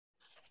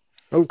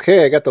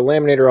Okay, I got the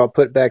laminator all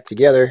put back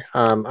together.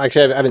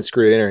 Actually, I haven't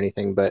screwed it in or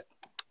anything, but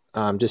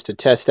just to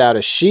test out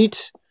a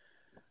sheet.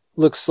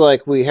 Looks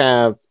like we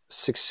have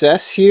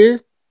success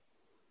here.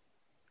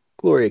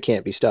 Gloria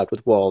can't be stopped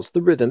with walls.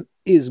 The rhythm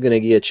is going to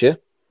get you.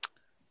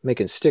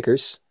 Making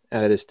stickers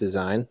out of this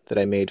design that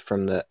I made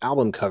from the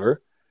album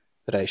cover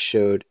that I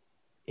showed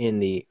in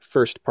the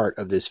first part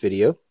of this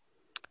video.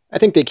 I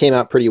think they came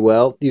out pretty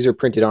well. These are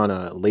printed on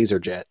a laser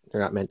jet.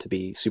 They're not meant to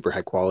be super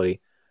high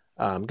quality.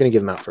 I'm going to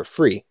give them out for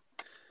free,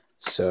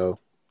 so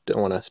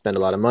don't want to spend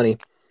a lot of money.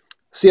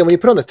 So yeah, when you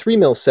put on the 3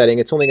 mil setting,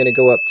 it's only going to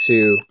go up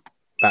to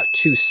about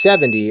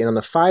 270, and on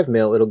the 5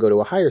 mil, it'll go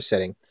to a higher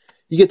setting.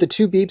 You get the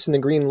 2 beeps and the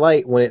green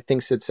light when it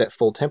thinks it's at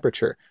full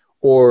temperature,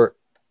 or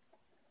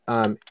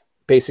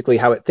basically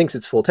how it thinks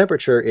it's full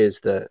temperature is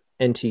the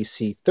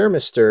NTC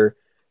thermistor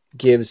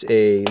gives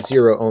a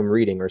 0 ohm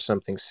reading or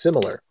something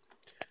similar.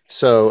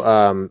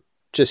 So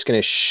just going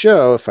to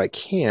show if I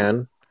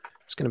can.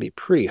 It's going to be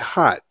pretty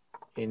hot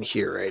in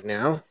here right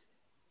now.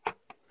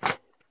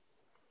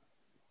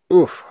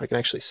 Oof, I can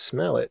actually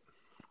smell it.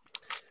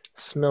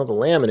 Smell the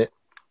laminate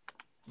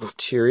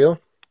material.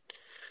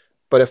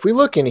 But if we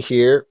look in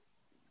here,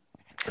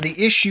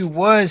 the issue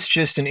was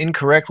just an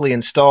incorrectly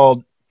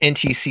installed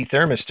NTC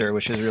thermistor,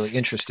 which is really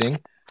interesting.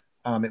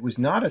 It was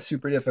not a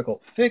super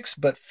difficult fix,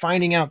 but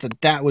finding out that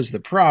that was the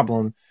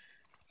problem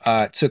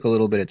took a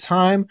little bit of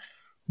time,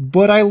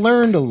 but I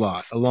learned a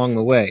lot along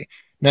the way.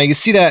 Now you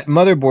see that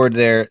motherboard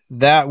there,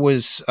 that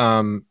was,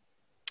 let's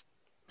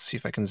see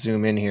if I can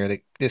zoom in here.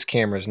 This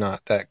camera is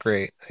not that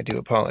great. I do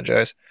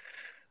apologize.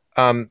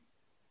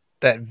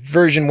 That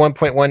version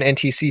 1.1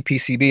 NTC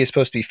PCB is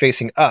supposed to be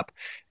facing up,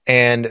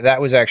 and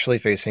that was actually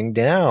facing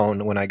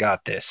down when I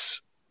got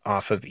this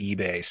off of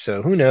eBay.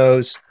 So who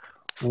knows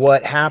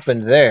what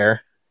happened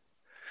there.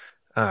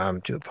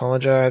 Do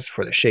apologize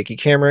for the shaky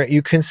camera.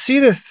 You can see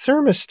the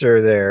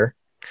thermistor there.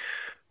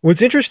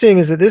 What's interesting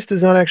is that this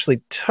does not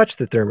actually touch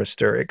the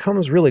thermistor. It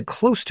comes really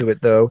close to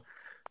it, though,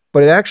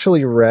 but it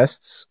actually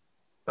rests,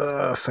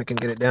 if I can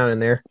get it down in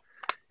there,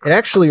 it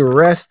actually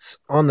rests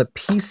on the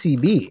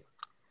PCB,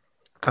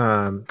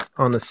 on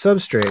the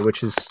substrate,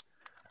 which is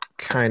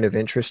kind of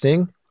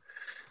interesting.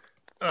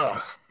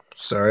 Oh,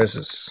 sorry,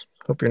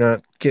 hope you're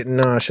not getting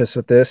nauseous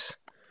with this.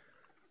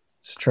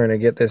 Just trying to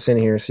get this in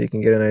here so you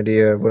can get an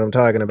idea of what I'm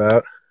talking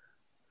about.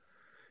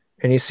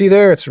 And you see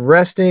there, it's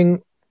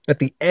resting at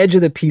the edge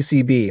of the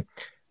PCB.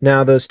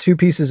 Now, those 2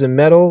 pieces of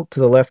metal to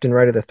the left and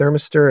right of the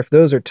thermistor, if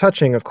those are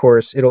touching, of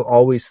course, it'll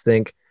always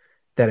think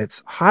that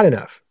it's hot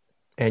enough,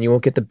 and you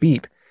won't get the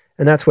beep.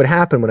 And that's what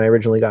happened when I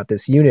originally got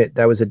this unit.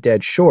 That was a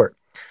dead short.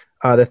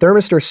 The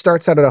thermistor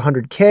starts out at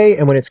 100K,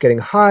 and when it's getting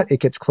hot,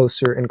 it gets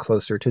closer and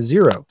closer to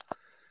 0. I'm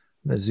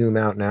going to zoom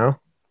out now.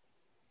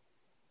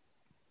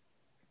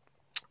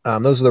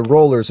 Those are the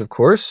rollers, of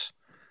course.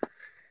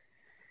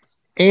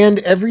 And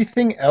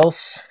everything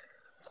else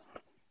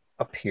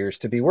appears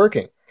to be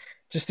working.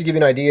 Just to give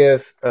you an idea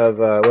of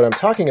what I'm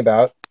talking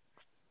about,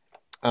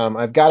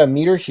 I've got a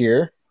meter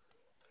here,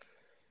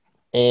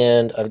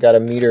 and I've got a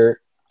meter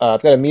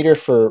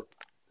for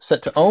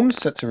set to ohms,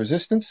 set to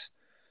resistance,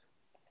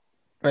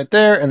 right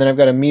there, and then I've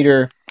got a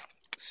meter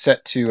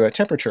set to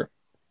temperature.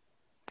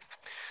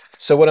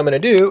 So what I'm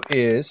going to do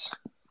is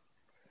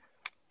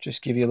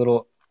just give you a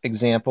little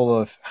example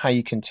of how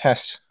you can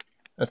test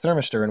a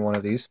thermistor in one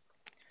of these.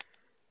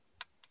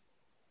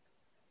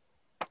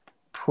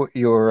 Put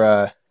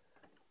your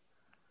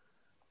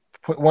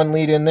put one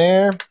lead in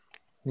there,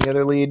 the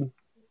other lead.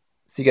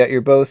 So you got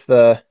your both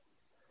got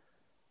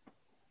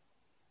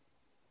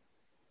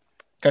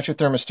your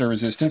thermistor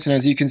resistance, and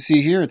as you can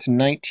see here, it's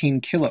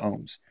 19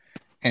 kiloohms,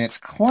 and it's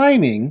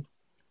climbing.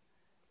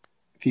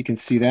 If you can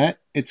see that,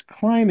 it's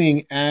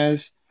climbing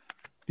as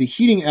the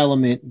heating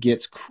element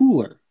gets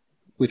cooler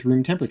with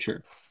room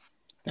temperature.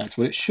 That's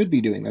what it should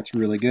be doing. That's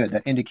really good.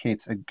 That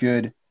indicates a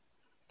good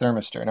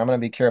thermistor. And I'm going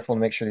to be careful to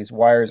make sure these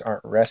wires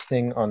aren't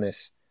resting on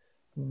this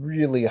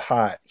really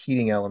hot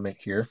heating element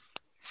here.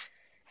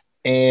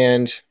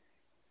 And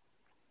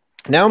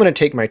now I'm going to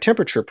take my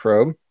temperature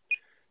probe.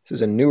 This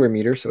is a newer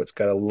meter, so it's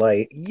got a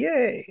light.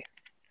 Yay!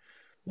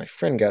 My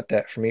friend got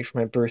that for me for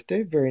my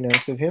birthday. Very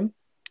nice of him.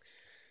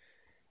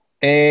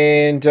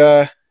 And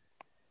what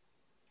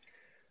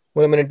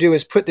I'm going to do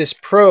is put this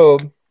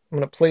probe, I'm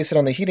going to place it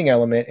on the heating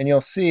element, and you'll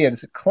see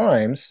as it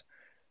climbs,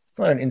 it's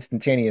not an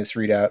instantaneous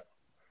readout.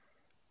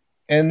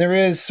 And there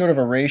is sort of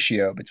a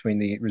ratio between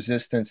the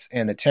resistance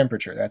and the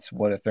temperature. That's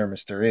what a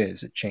thermistor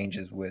is. It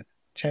changes with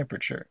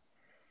temperature.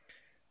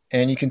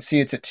 And you can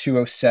see it's at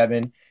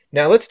 207.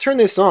 Now let's turn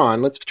this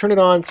on. Let's turn it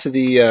on to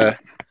the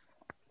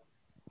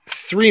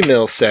 3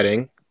 mil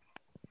setting.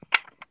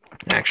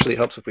 It actually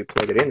helps if we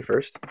plug it in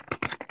first.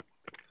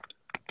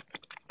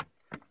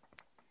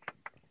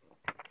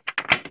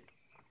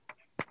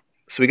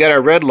 So we got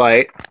our red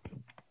light,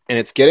 and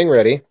it's getting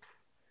ready.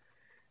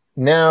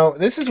 Now,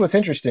 this is what's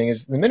interesting,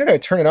 is the minute I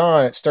turn it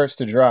on, it starts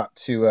to drop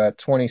to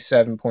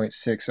 27.6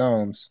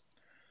 ohms,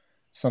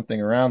 something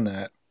around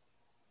that.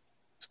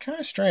 It's kind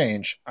of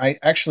strange. I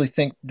actually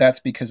think that's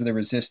because of the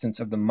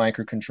resistance of the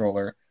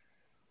microcontroller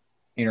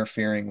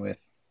interfering with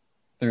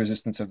the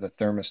resistance of the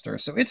thermistor.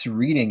 So it's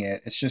reading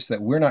it. It's just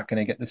that we're not going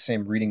to get the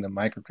same reading the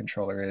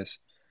microcontroller is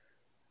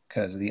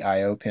because of the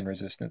I/O pin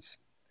resistance.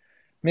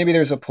 Maybe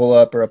there's a pull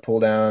up or a pull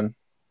down.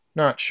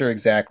 Not sure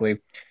exactly.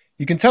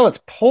 You can tell it's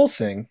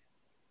pulsing.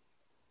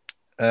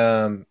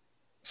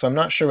 So I'm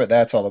not sure what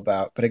that's all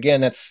about. But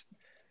again, that's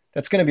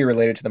going to be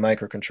related to the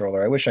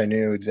microcontroller. I wish I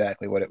knew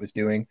exactly what it was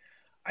doing.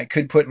 I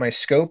could put my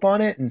scope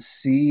on it and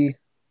see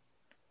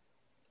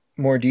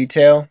more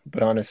detail,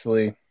 but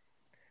honestly,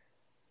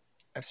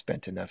 I've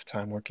spent enough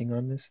time working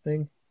on this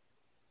thing,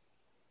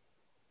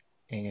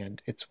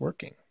 and it's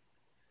working.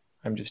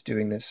 I'm just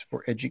doing this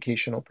for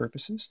educational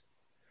purposes.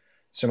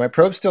 So my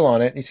probe's still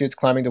on it. You see it's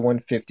climbing to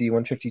 150,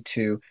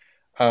 152.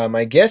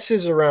 My guess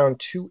is around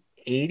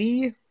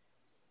 280,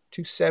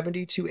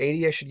 270,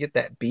 280. I should get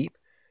that beep.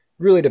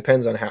 Really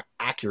depends on how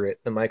accurate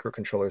the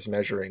microcontroller is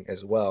measuring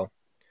as well.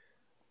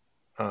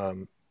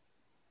 I'm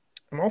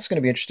also going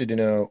to be interested to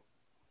know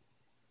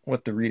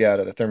what the readout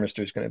of the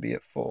thermistor is going to be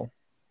at full.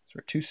 So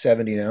we're at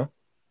 270 now.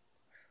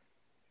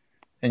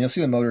 And you'll see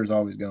the motor is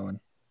always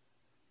going.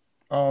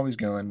 Always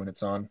going when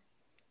it's on.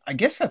 I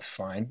guess that's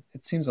fine.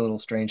 It seems a little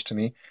strange to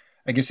me.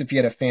 I guess if you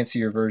had a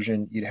fancier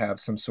version, you'd have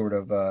some sort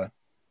of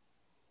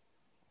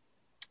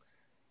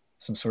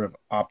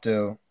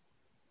opto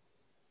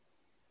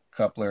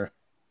coupler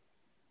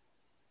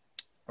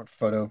or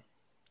photo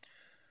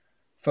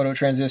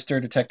transistor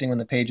detecting when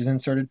the page is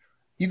inserted.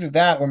 Either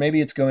that, or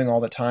maybe it's going all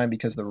the time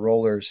because the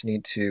rollers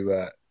need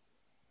to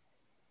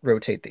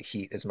rotate the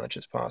heat as much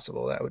as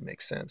possible. That would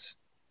make sense.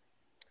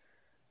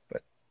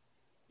 But,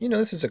 you know,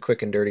 this is a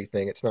quick and dirty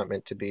thing. It's not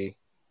meant to be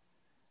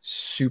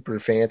super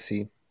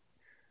fancy,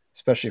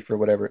 especially for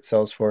whatever it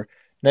sells for.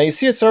 Now you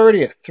see it's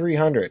already at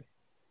 300.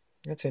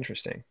 That's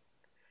interesting.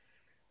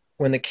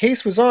 When the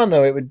case was on,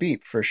 though, it would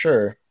beep for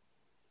sure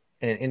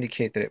and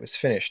indicate that it was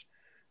finished.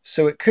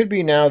 So it could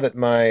be now that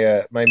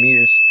my my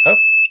meters... Oh,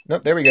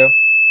 nope, there we go.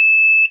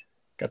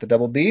 Got the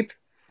double beep,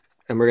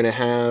 and we're going to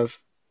have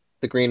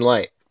the green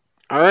light.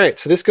 All right,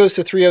 so this goes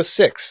to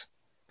 306.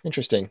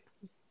 Interesting.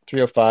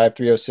 305,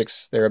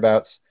 306,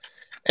 thereabouts.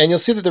 And you'll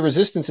see that the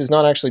resistance is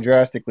not actually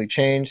drastically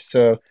changed,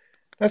 so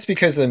that's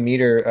because the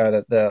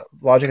meter, the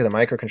logic of the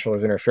microcontroller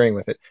is interfering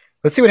with it.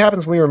 Let's see what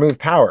happens when we remove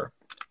power.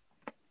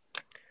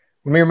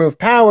 When we remove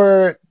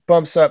power, it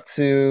bumps up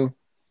to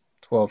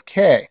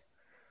 12K.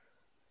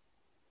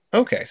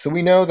 Okay, so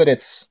we know that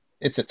it's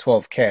at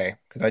 12K,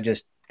 because I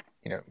just,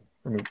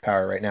 removed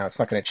power right now. It's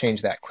not going to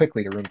change that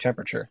quickly to room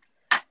temperature.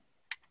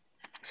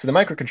 So the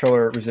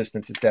microcontroller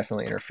resistance is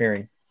definitely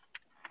interfering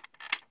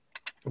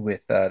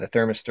with the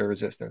thermistor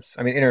resistance.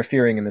 I mean,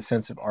 interfering in the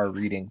sense of our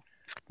reading,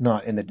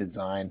 not in the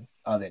design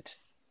of it.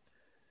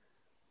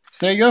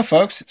 So there you go,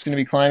 folks. It's going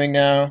to be climbing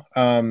now.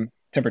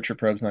 Temperature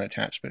probe's not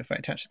attached, but if I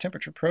attach the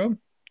temperature probe,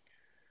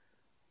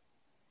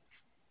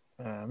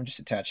 I'm just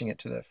attaching it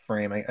to the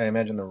frame. I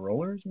imagine the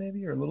rollers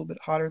maybe are a little bit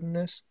hotter than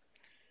this.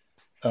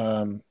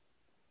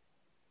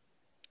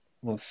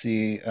 We'll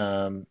see.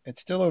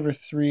 It's still over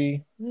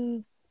 3,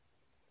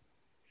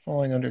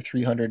 falling under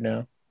 300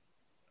 now.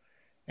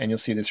 And you'll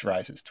see this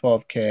rises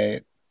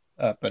 12K,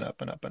 up and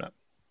up and up and up.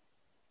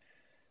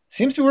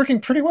 Seems to be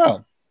working pretty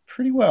well.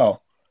 Pretty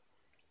well.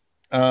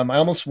 I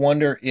almost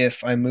wonder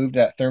if I moved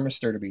that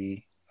thermistor to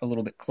be a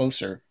little bit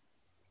closer,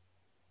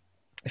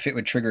 if it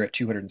would trigger at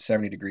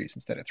 270 degrees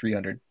instead of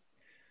 300.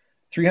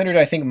 300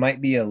 I think might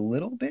be a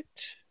little bit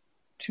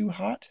too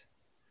hot.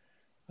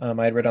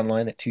 I had read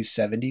online that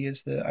 270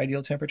 is the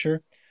ideal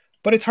temperature,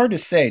 but it's hard to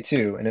say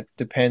too, and it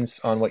depends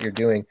on what you're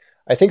doing.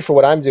 I think for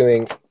what I'm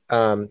doing,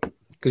 because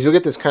you'll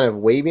get this kind of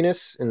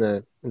waviness in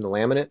the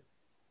laminate,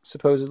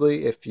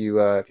 supposedly, if you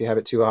have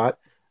it too hot.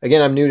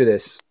 Again, I'm new to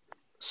this,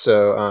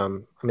 so I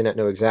may not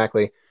know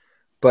exactly.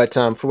 But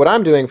for what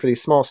I'm doing for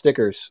these small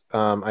stickers,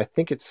 I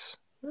think it's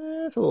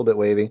a little bit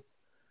wavy.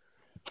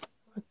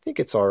 I think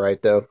it's all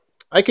right, though.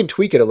 I can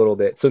tweak it a little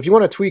bit. So if you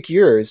want to tweak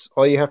yours,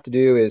 all you have to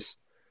do is,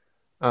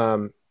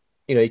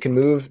 you can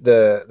move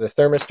the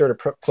thermistor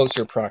to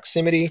closer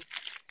proximity.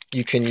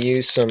 You can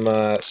use some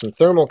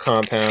thermal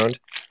compound,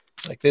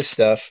 like this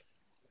stuff,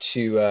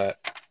 to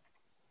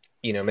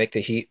make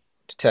the heat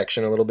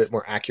detection a little bit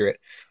more accurate.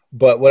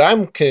 But what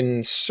I'm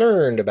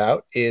concerned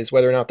about is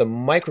whether or not the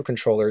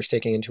microcontroller is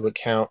taking into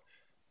account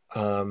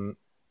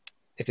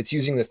if it's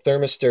using the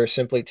thermistor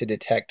simply to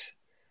detect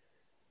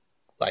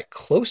like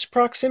close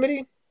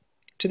proximity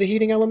to the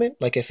heating element,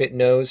 like if it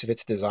knows if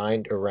it's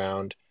designed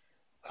around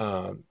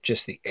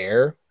just the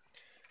air.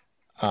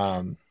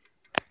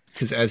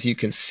 Because as you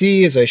can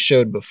see, as I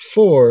showed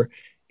before,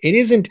 it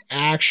isn't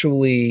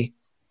actually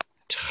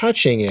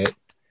touching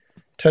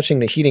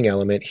the heating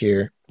element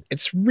here.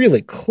 It's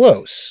really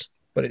close,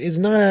 but it is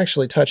not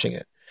actually touching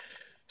it.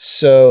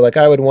 So like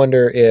I would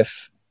wonder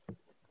if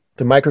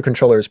the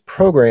microcontroller is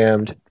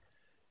programmed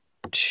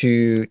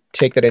to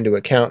take that into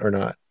account or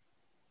not.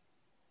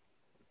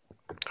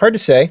 Hard to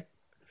say.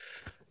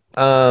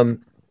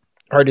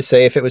 Hard to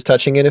say if it was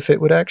touching it, if it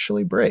would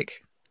actually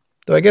break.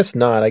 Though I guess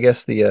not. I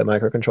guess the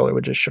microcontroller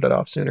would just shut it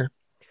off sooner.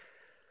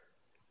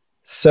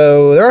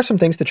 So there are some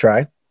things to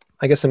try.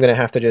 I guess I'm going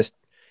to have to just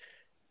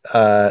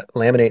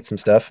laminate some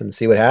stuff and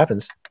see what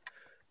happens.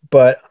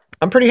 But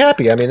I'm pretty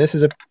happy. I mean, this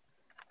is a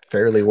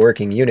fairly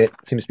working unit.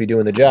 It seems to be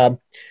doing the job.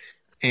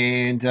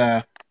 And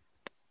yeah,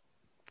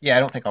 I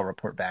don't think I'll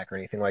report back or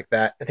anything like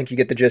that. I think you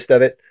get the gist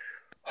of it.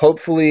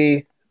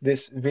 Hopefully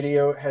this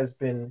video has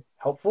been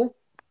helpful.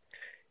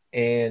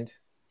 And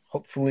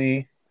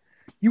hopefully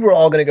you were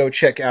all going to go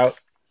check out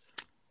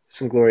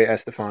some Gloria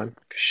Estefan,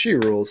 because she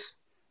rules.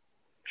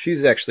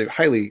 She's actually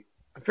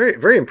very,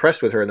 very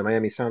impressed with her in the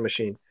Miami Sound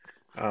Machine.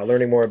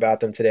 Learning more about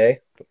them today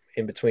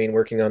in between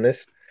working on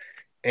this.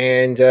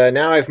 And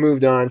now I've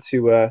moved on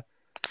to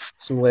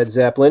some Led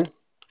Zeppelin.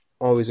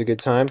 Always a good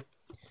time.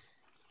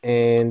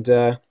 And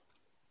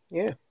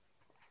yeah,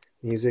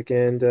 music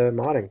and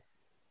modding.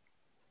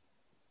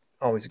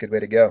 Always a good way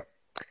to go.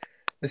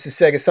 This is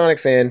Sega Sonic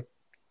Fan,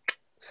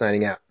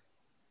 signing out.